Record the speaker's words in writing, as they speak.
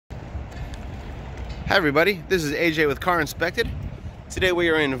Hi everybody, this is AJ with Car Inspected. Today we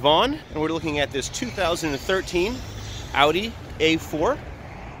are in Vaughan and we're looking at this 2013 Audi A4.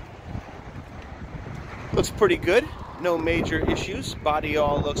 Looks pretty good, no major issues. Body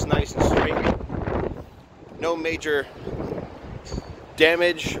all looks nice and straight. No major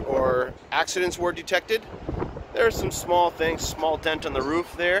damage or accidents were detected. There are some small things, small dent on the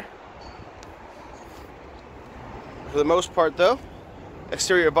roof there. For the most part though,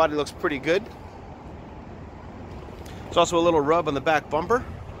 exterior body looks pretty good. There's also a little rub on the back bumper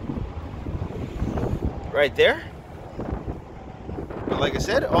right there. But like I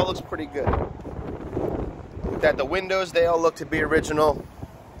said, all looks pretty good. Looked at the windows, they all look to be original.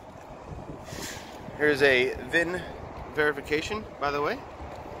 Here's a VIN verification, by the way.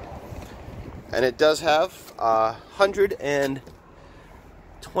 And it does have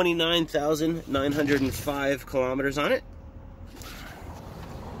 129,905 kilometers on it.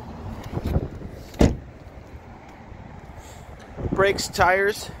 Brakes,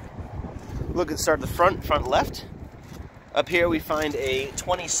 tires, look at start the front left. Up here we find a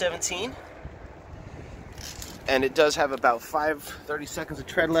 2017, and it does have about 30 seconds of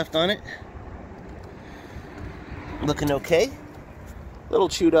tread left on it. Looking okay. A little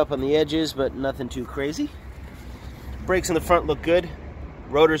chewed up on the edges, but nothing too crazy. Brakes in the front look good.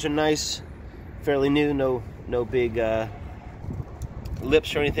 Rotors are nice, fairly new, no big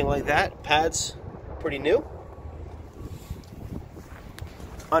lips or anything like that. Pads, pretty new.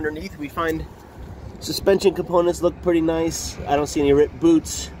 Underneath we find suspension components look pretty nice. I don't see any ripped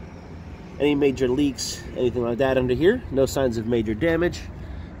boots, any major leaks, anything like that under here. No signs of major damage.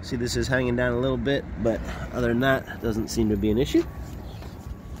 See, this is hanging down a little bit, but other than that, doesn't seem to be an issue.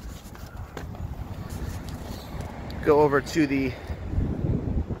 Go over to the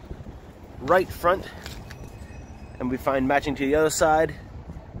right front, and we find matching to the other side.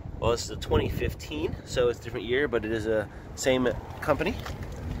 Well, this is a 2015, so it's a different year, but it is a same company.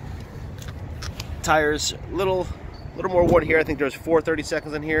 Tires, little more worn here. I think there's 30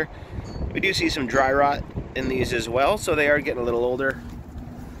 seconds in here. We do see some dry rot in these as well, so they are getting a little older.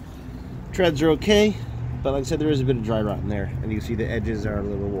 Treads are okay, but like I said, there is a bit of dry rot in there, and you can see the edges are a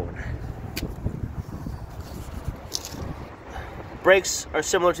little worn. Brakes are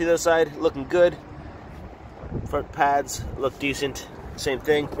similar to the other side, looking good. Front pads look decent. Same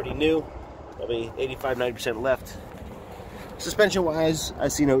thing, pretty new. Probably 85–90% left. Suspension wise, I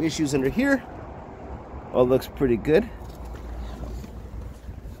see no issues under here. All looks pretty good.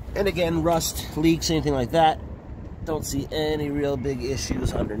 And again, rust, leaks, anything like that. Don't see any real big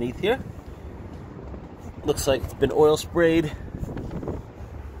issues underneath here. Looks like it's been oil sprayed.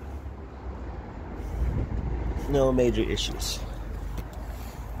 No major issues.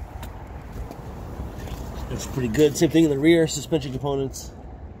 Looks pretty good. Same thing in the rear, suspension components.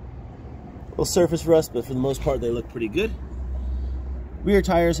 A little surface rust, but for the most part, they look pretty good. Rear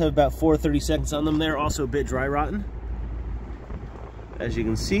tires have about 30 seconds on them. They're also a bit dry rotten, as you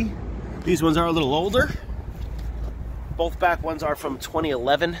can see. These ones are a little older. Both back ones are from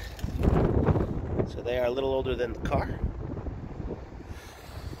 2011, so they are a little older than the car.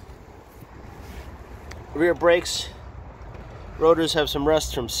 Rear brakes, rotors have some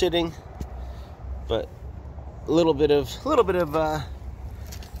rust from sitting, but a little bit of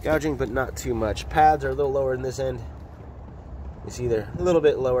gouging, but not too much. Pads are a little lower in this end. You see they're a little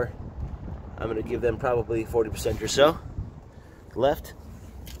bit lower. I'm going to give them probably 40% or so left.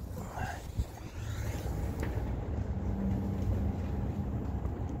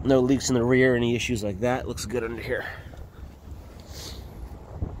 No leaks in the rear, any issues like that. Looks good under here.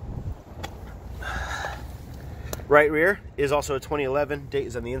 Right rear is also a 2011. Date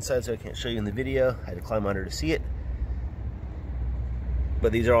is on the inside, so I can't show you in the video. I had to climb under to see it.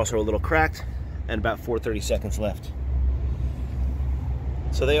 But these are also a little cracked, and about 30 seconds left.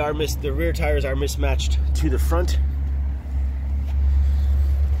 So they are the rear tires are mismatched to the front.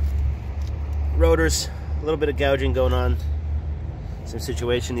 Rotors, a little bit of gouging going on. Same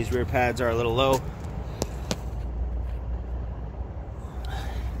situation, these rear pads are a little low.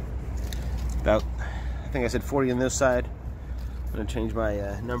 About, I think I said 40 on this side. I'm gonna change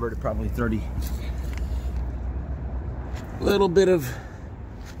my number to probably 30. A little bit of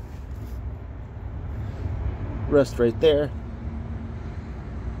rust right there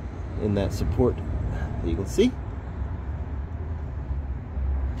in that support that you can see.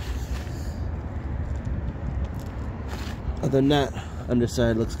 Other than that,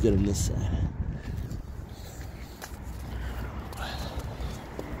 underside looks good on this side.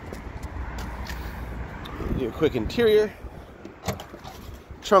 Do a quick interior.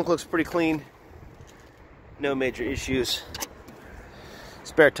 Trunk looks pretty clean. No major issues.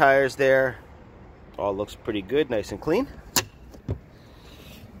 Spare tires there. all looks pretty good, nice and clean.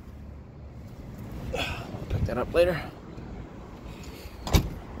 Pick that up later.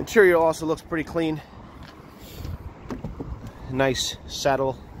 Interior also looks pretty clean. Nice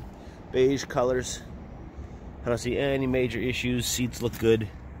saddle, beige colors. I don't see any major issues. Seats look good.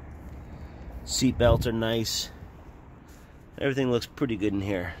 Seat belts are nice. Everything looks pretty good in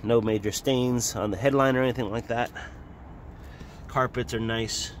here. No major stains on the headline or anything like that. Carpets are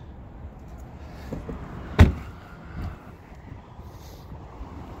nice.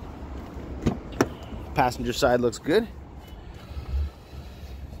 Passenger side looks good.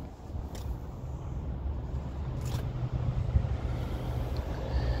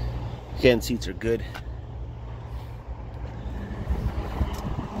 Again, seats are good.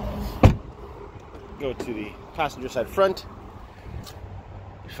 Go to the passenger side front.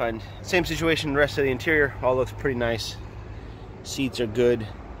 You find same situation in the rest of the interior. All looks pretty nice. Seats are good.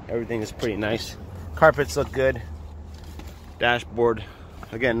 Everything is pretty nice. Carpets look good. Dashboard,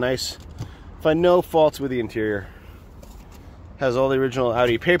 again, nice. Find no faults with the interior. Has all the original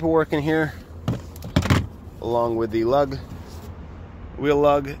Audi paperwork in here, along with the wheel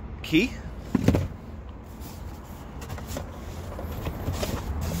lug key.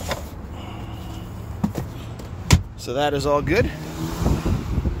 So that is all good.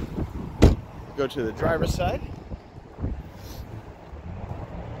 Go to the driver's side.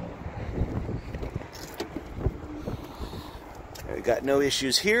 We got no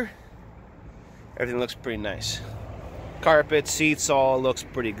issues here. Everything looks pretty nice. Carpet, seats, all looks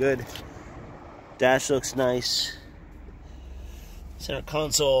pretty good. Dash looks nice. Center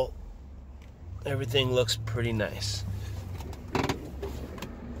console, everything looks pretty nice.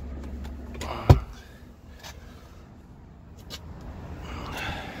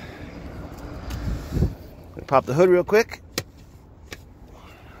 Pop the hood real quick.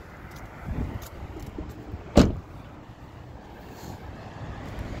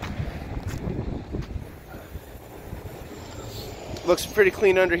 Looks pretty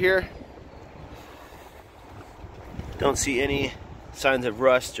clean under here. Don't see any signs of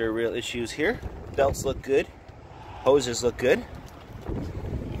rust or real issues here. Belts look good. Hoses look good.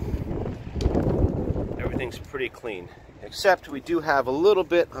 Everything's pretty clean. Except we do have a little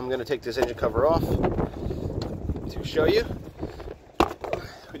bit, I'm going to take this engine cover off to show you.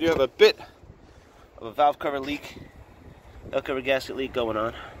 We do have a bit of a valve cover leak, valve cover gasket leak going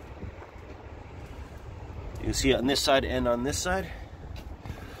on. You can see it on this side and on this side.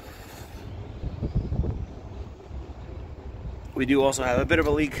 We do also have a bit of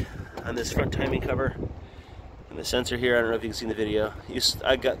a leak on this front timing cover and the sensor here. I don't know if you can see in the video.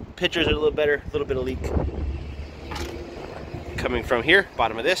 I got pictures are a little better, a little bit of leak coming from here,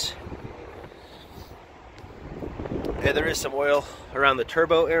 bottom of this. And there is some oil around the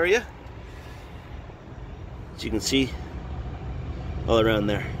turbo area, as you can see, all around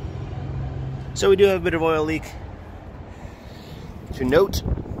there. So we do have a bit of oil leak to note.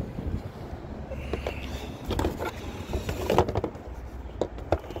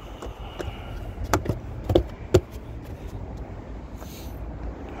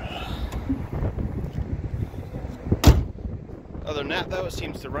 Other than that, though, it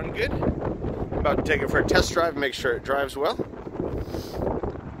seems to run good. I'm about to take it for a test drive and make sure it drives well.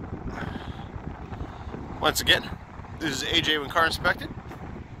 Once again, this is AJ with Car Inspected.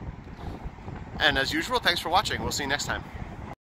 And as usual, thanks for watching. We'll see you next time.